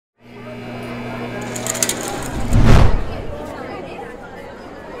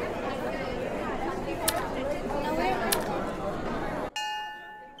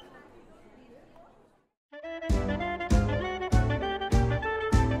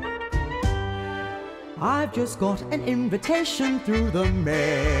I've just got an invitation through the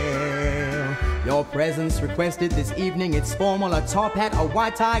mail. Your presence requested this evening, it's formal, a top hat, a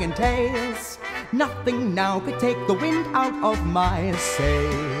white tie and tails. Nothing now could take the wind out of my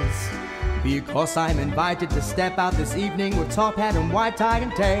sails. Because I'm invited to step out this evening with top hat and white tie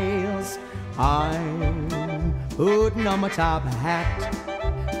and tails. I'm putting on my top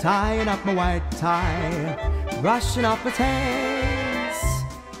hat, tying up my white tie, brushing off my tails.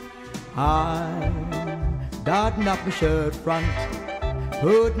 I'm dotting up my shirt front,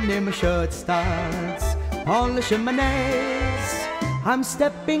 putting in my shirt studs, polishing my nails. I'm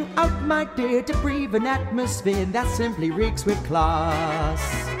stepping out, my dear, to breathe an atmosphere that simply reeks with class.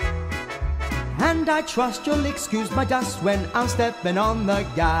 And I trust you'll excuse my dust when I'm stepping on the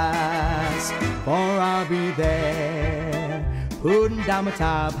gas. For I'll be there, putting down my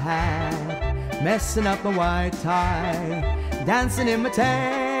top hat, messing up my white tie, dancing in my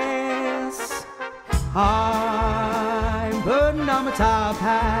tails. I'm putting on my top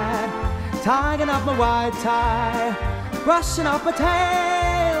hat, tying up my white tie, brushing off my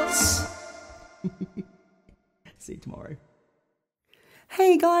tails. See you tomorrow.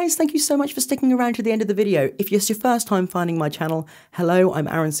 Hey guys, thank you so much for sticking around to the end of the video. If it's your first time finding my channel, hello, I'm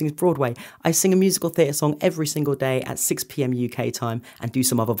Aaron Sings Broadway. I sing a musical theatre song every single day at 6 PM UK time and do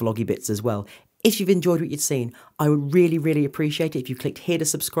some other vloggy bits as well. If you've enjoyed what you've seen, I would really appreciate it if you clicked here to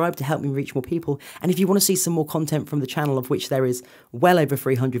subscribe to help me reach more people. And if you want to see some more content from the channel, of which there is well over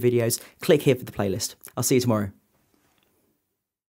 300 videos, click here for the playlist. I'll see you tomorrow.